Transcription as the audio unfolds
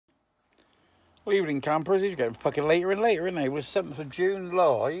Well, evening campers, he's getting fucking later and later, isn't he? It was 7th of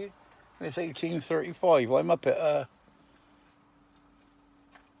July, and it's 1835. I'm up at, I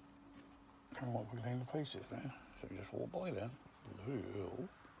don't know what name the place is now, so we just walk by then. Ooh.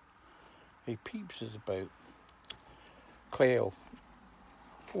 Hey, Peeps is about Cley Hill.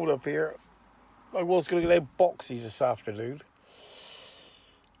 Pulled up here. I was going to get out boxies this afternoon,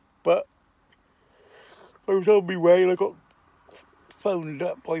 but I was on my way and I got phoned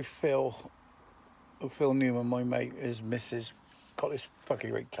up by Phil Newman, my mate, his missus, got this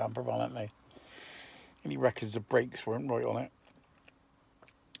fucking great camper van, haven't they? And he reckons the brakes weren't right on it.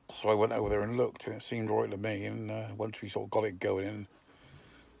 So I went over there and looked, and it seemed right to me. And once we sort of got it going,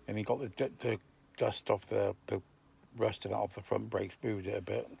 and he got the dust off the rusting off the front brakes, moved it a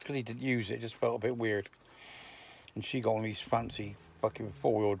bit. Because he didn't use it, it just felt a bit weird. And she got on these fancy fucking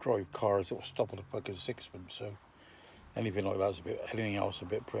 4-wheel drive cars that will stop at a fucking sixpence. So anything like that's anything else a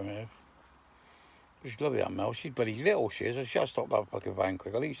bit primitive. She's lovely, that Mel. She's bloody little, she is. She'll stop that fucking van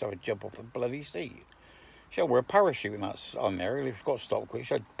quick. I think she'll have a jump off the bloody seat. She'll wear a parachute and that's on there. If you've got to stop quick,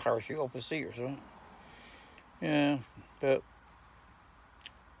 she'll parachute off the seat or something. Yeah, but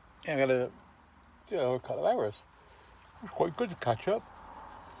yeah, I had a couple of hours. It was quite good to catch up,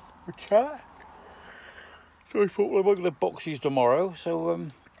 for chat. So I thought, well, I'm going to boxies tomorrow.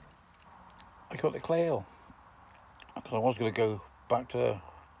 So I got to Cley Hill because I was going to go back to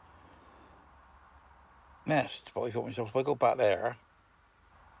Nest, but I thought to myself, if I go back there,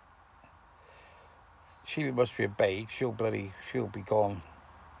 she must be a babe. She'll be gone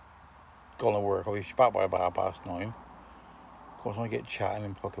to work. I'll be back by about 9:30. Of course, I get chatting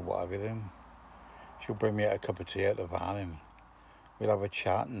and fucking whatever. Then she'll bring me out a cup of tea out the van, and we'll have a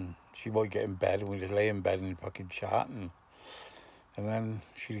chat. And she might get in bed, and we'll just lay in bed and fucking chat, and then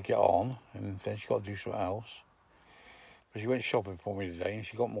she'll get on, and then she got to do something else. But she went shopping for me today, and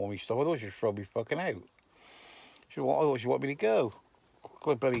she got more of me stuff. I thought she'd throw me fucking out. I thought she wanted me to go.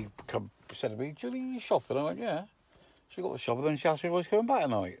 My buddy said to me, "Julie, you shopping?" I went, "Yeah." She got the shopping, then she asked me if I was coming back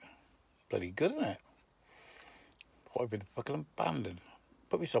tonight. Bloody good, isn't it? Thought I'd been fucking abandoned.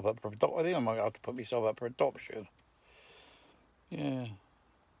 Put myself up for adoption. I think I might have to put myself up for adoption. Yeah.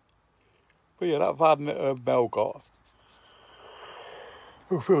 But yeah, that van that Mel got.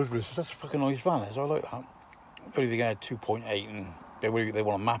 Oh, Phil's business. That's a fucking nice van, I like that. The only thing I had 2.8, and they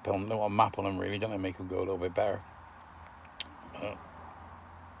want a map on. They want a map on them, really, don't they? Make them go a little bit better. But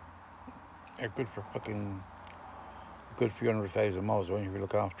they're good for fucking a good few 100,000 miles, though, if you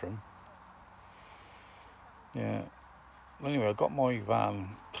look after them. Yeah. Anyway, I got my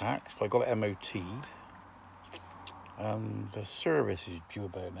van taxed. I got it MOT'd. And the service is due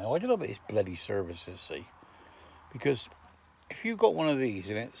about now. I don't know about these bloody services, see. Because if you got one of these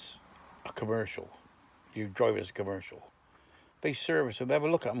and it's a commercial, you drive it as a commercial, they service them, they have a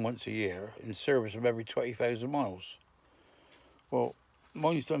look at them once a year and service them every 20,000 miles. Well,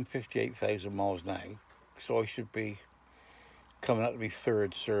 mine's done 58,000 miles now, so I should be coming up to my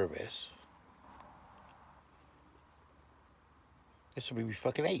third service. This will be my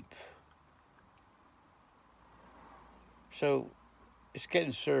fucking 8th. So it's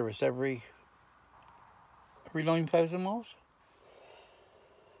getting service every 9,000 miles.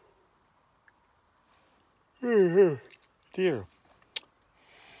 Dear.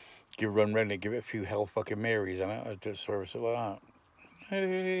 Give a run round and give it a few hell fucking Marys and I'll just service it like that.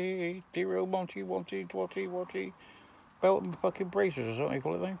 Hey, dear Monty, belt and fucking bracers or something you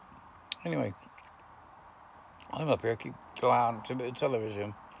call it then. Anyway, I'm up here, I keep glancing at the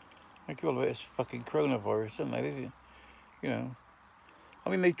television. I keep all of it, it's fucking coronavirus, don't they? You know. I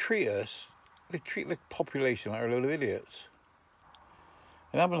mean, they treat the population like a load of idiots.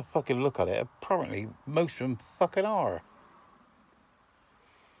 And having a fucking look at it, apparently most of them fucking are.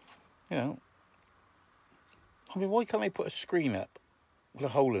 You know. I mean, why can't they put a screen up with a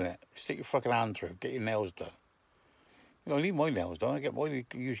hole in it? Stick your fucking hand through, get your nails done. You know, I need my nails done. I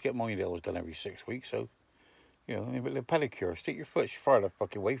usually get my nails done every 6 weeks, so, you know, but the pedicure, stick your foot farther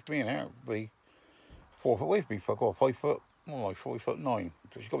fucking away from me, and there, be 4 foot away from me, fuck off, 5 foot, more like 4'9".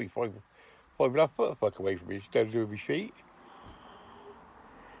 So she's got to be 5.5 foot fuck away from me. She's down to do my feet.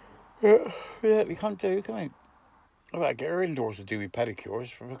 Yeah, you can't do, can I? I've got to get her indoors to do my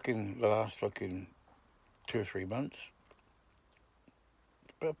pedicures for fucking the last fucking 2 or 3 months.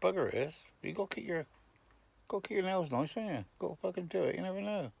 But bugger it is. You got to keep your nails nice, ain't you? Got to fucking do it. You never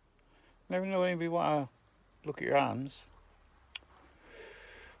know. Never know anybody want to look at your hands.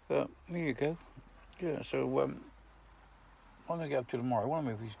 But there you go. Yeah. So I'm gonna get up to tomorrow. I want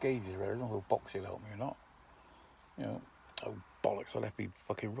to move these gauges around. I don't know if a box will help me or not. You know. Oh bollocks! I left me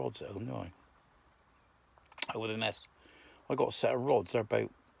fucking rods at home, didn't I? Over the Nest. I got a set of rods. They're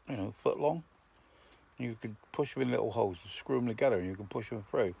about, foot long. You could push them in little holes and screw them together, and you can push them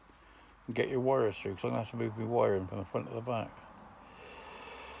through and get your wires through, because I'm going to have to move my wiring from the front to the back.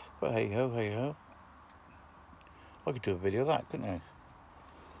 But hey ho, hey ho. I could do a video of that, couldn't I?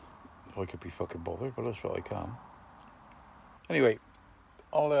 If I could be fucking bothered, but that's what I can. Anyway,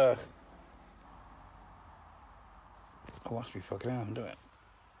 I'll oh, must be fucking hand, do it.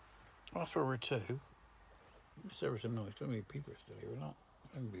 That's where we're to. It's ever so nice. How many people are still here or not?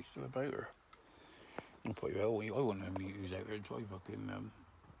 Maybe still about her. I'll put you out. I want them muters out there until I fucking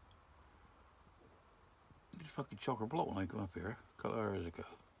just fucking chock her block when I come up here a couple of hours ago.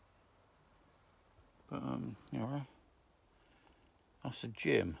 But you know, that's the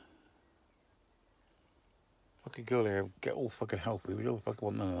gym. If I could go there, get all fucking healthy, we don't fucking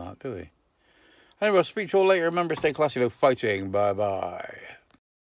want none of that, do we? Anyway, I'll speak to you all later. Remember, stay classy, no fighting. Bye bye.